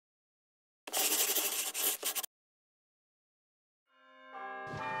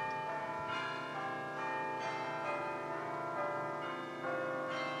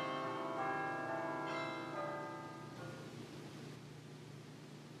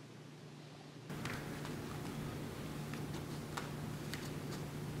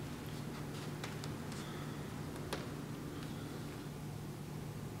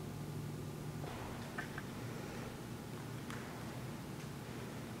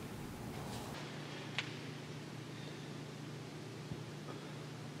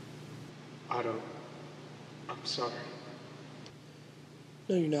Otto, I'm sorry.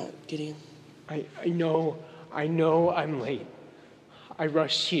 No, you're not, Gideon. I know I'm late. I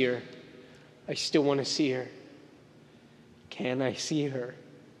rushed here. I still want to see her. Can I see her?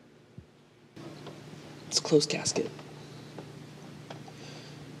 It's a closed casket.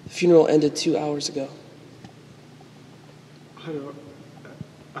 The funeral ended 2 hours ago.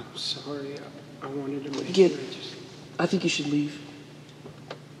 I'm sorry. I wanted to make sure. I I think you should leave.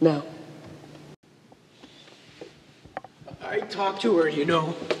 Now. I talked to her, you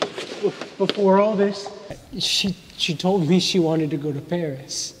know, before all this. She told me she wanted to go to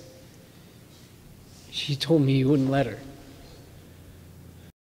Paris. She told me you wouldn't let her.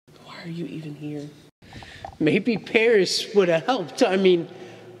 Why are you even here? Maybe Paris would have helped. I mean,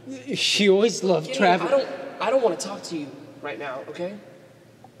 she always loved traveling. I don't want to talk to you right now, okay?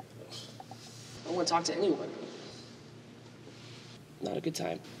 I don't want to talk to anyone. Not a good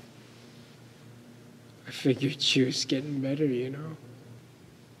time. I figured she was getting better, you know?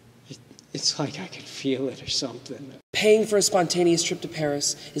 It's like I could feel it or something. Paying for a spontaneous trip to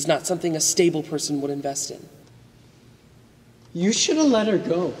Paris is not something a stable person would invest in. You should have let her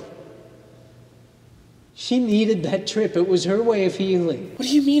go. She needed that trip. It was her way of healing. What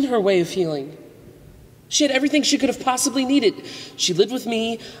do you mean, her way of healing? She had everything she could have possibly needed. She lived with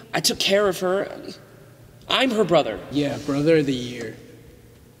me. I took care of her. I'm her brother. Yeah, brother of the year.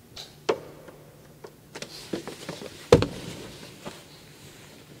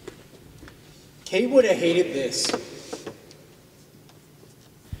 Kate would have hated this.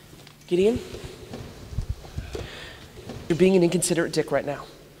 Gideon, you're being an inconsiderate dick right now.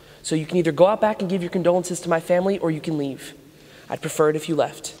 So you can either go out back and give your condolences to my family, or you can leave. I'd prefer it if you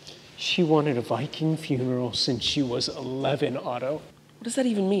left. She wanted a Viking funeral since she was 11, Otto. What does that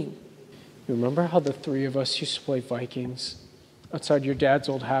even mean? You remember how the three of us used to play Vikings outside your dad's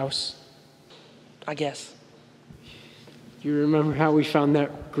old house? I guess. You remember how we found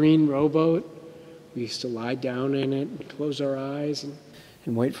that green rowboat? We used to lie down in it and close our eyes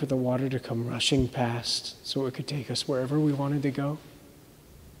and wait for the water to come rushing past so it could take us wherever we wanted to go.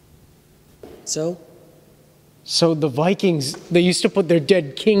 So the Vikings, they used to put their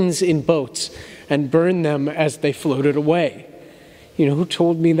dead kings in boats and burn them as they floated away. You know who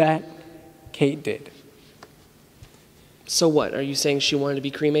told me that? Kate did. So what? Are you saying she wanted to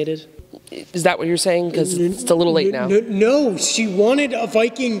be cremated? Is that what you're saying? Because it's a little late now. No, she wanted a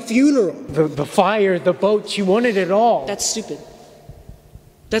Viking funeral. The fire, the boat, she wanted it all. That's stupid.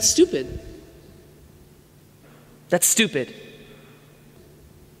 That's stupid. That's stupid.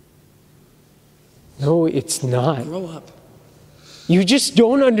 No, it's not. Grow up. You just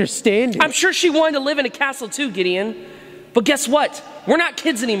don't understand it. I'm sure she wanted to live in a castle too, Gideon. But guess what? We're not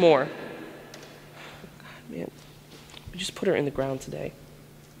kids anymore. God, man. We just put her in the ground today.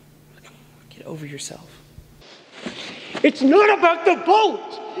 Get over yourself. It's not about the boat.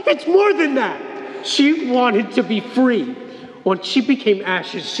 It's more than that. She wanted to be free. Once she became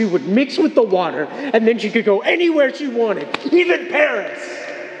ashes, she would mix with the water, and then she could go anywhere she wanted, even Paris.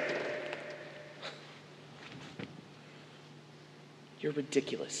 You're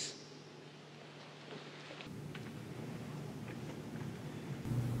ridiculous.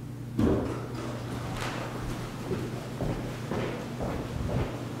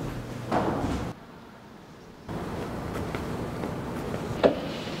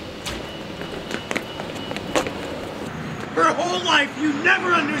 Her whole life, you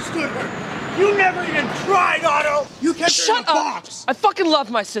never understood her. You never even tried, Otto. You kept her in a box. I fucking love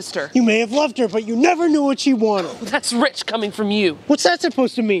my sister. You may have loved her, but you never knew what she wanted. That's rich coming from you. What's that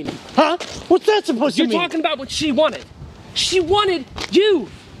supposed to mean? Huh? What's that supposed to mean? You're talking about what she wanted. She wanted you.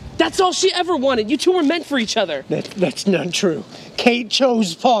 That's all she ever wanted. You two were meant for each other. That's not true. Kate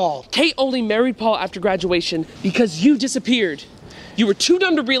chose Paul. Kate only married Paul after graduation because you disappeared. You were too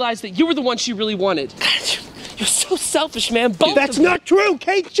dumb to realize that you were the one she really wanted. God, you're so selfish, man. Both That's not true.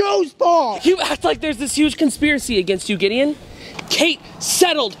 Kate chose Paul. You act like there's this huge conspiracy against you, Gideon. Kate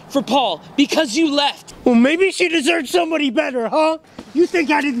settled for Paul because you left. Well, maybe she deserved somebody better, huh? You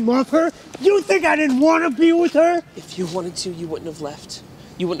think I didn't love her? You think I didn't want to be with her? If you wanted to, you wouldn't have left.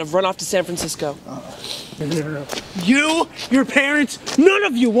 You wouldn't have run off to San Francisco. No. You, your parents, none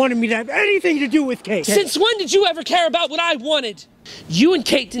of you wanted me to have anything to do with Kate. Since when did you ever care about what I wanted? You and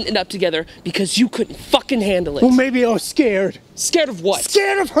Kate didn't end up together because you couldn't fucking handle it. Well, maybe I was scared. Scared of what?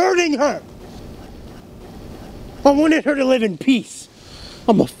 Scared of hurting her. I wanted her to live in peace.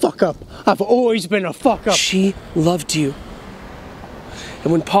 I'm a fuck up. I've always been a fuck up. She loved you.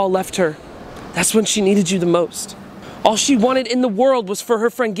 And when Paul left her, that's when she needed you the most. All she wanted in the world was for her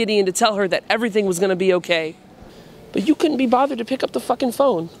friend Gideon to tell her that everything was gonna be okay. But you couldn't be bothered to pick up the fucking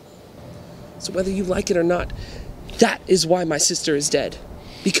phone. So whether you like it or not, that is why my sister is dead.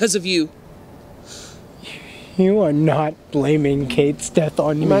 Because of you. You are not blaming Kate's death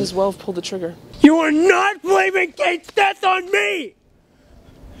on me. You might as well have pulled the trigger. You are not blaming Kate's death on me!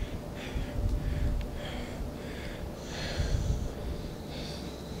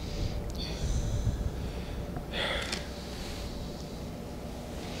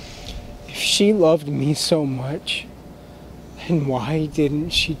 If she loved me so much, then why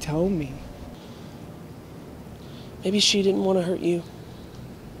didn't she tell me? Maybe she didn't want to hurt you.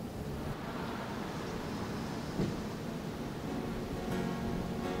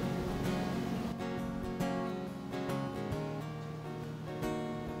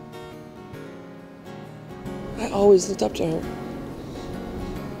 I always looked up to her,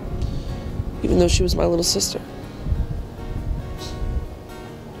 even though she was my little sister.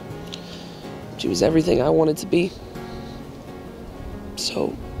 She was everything I wanted to be.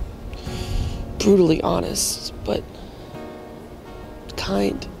 So brutally honest, but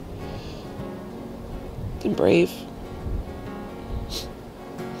kind and brave.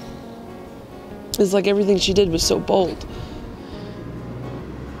 It's like everything she did was so bold.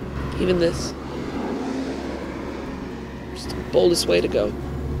 Even this. Just the boldest way to go.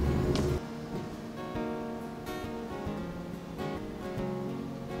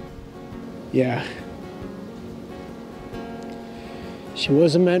 Yeah. She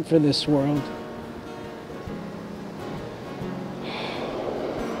wasn't meant for this world.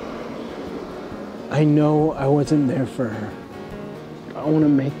 I know I wasn't there for her. I want to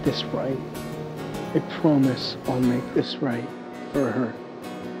make this right. I promise I'll make this right for her.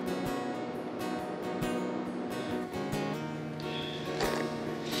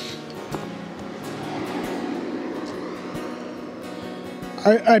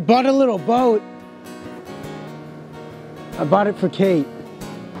 I bought a little boat. I bought it for Kate.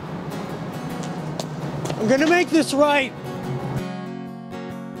 I'm gonna make this right.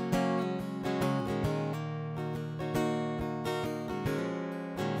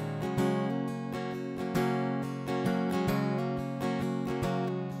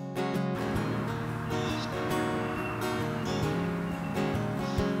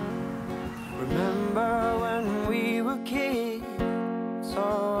 Remember when we were kids?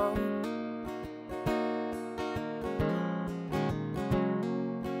 Oh,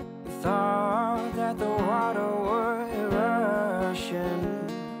 we thought that the water was rushing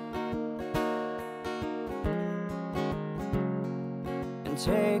and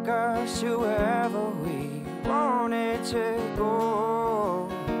take us to wherever we wanted to go.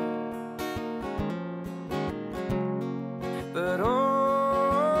 But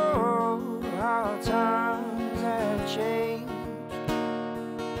oh, our times have changed.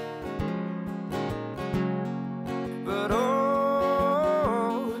 But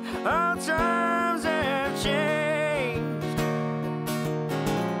oh, our times have changed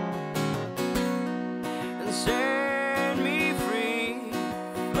and set me free,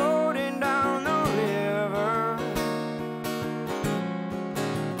 floating down the river,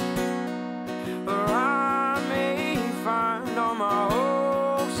 where I may find all my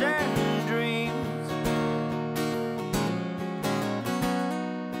hopes and dreams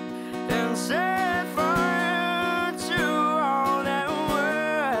and set fire to all that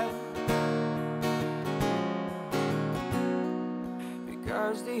were,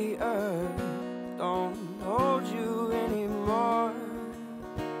 because the earth don't hold you anymore.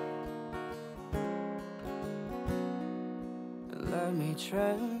 Let me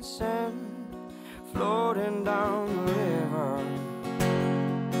transcend, floating down the river.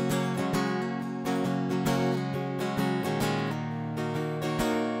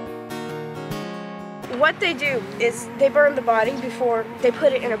 What they do is they burn the body before they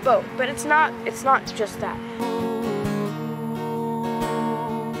put it in a boat, but it's not just that.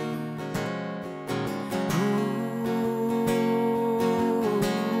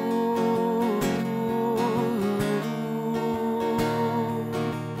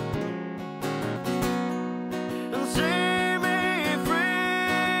 And set me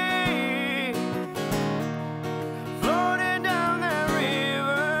free, floating down that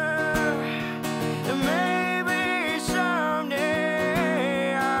river. And maybe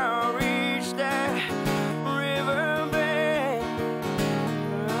someday I'll reach that riverbed.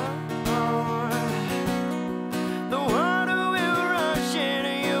 The water will rush in,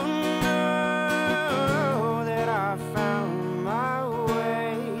 and you know that I found my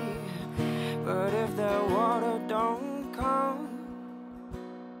way. But if that water don't come,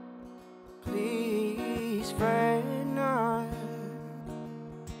 please fret not.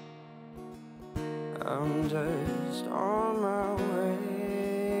 I'm just on my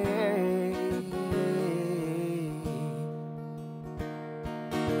way.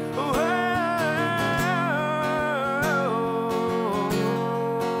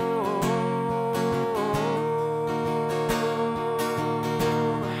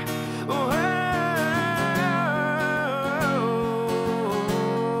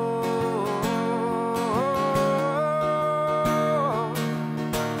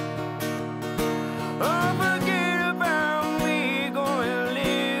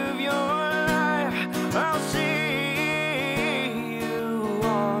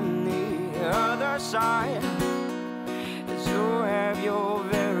 start.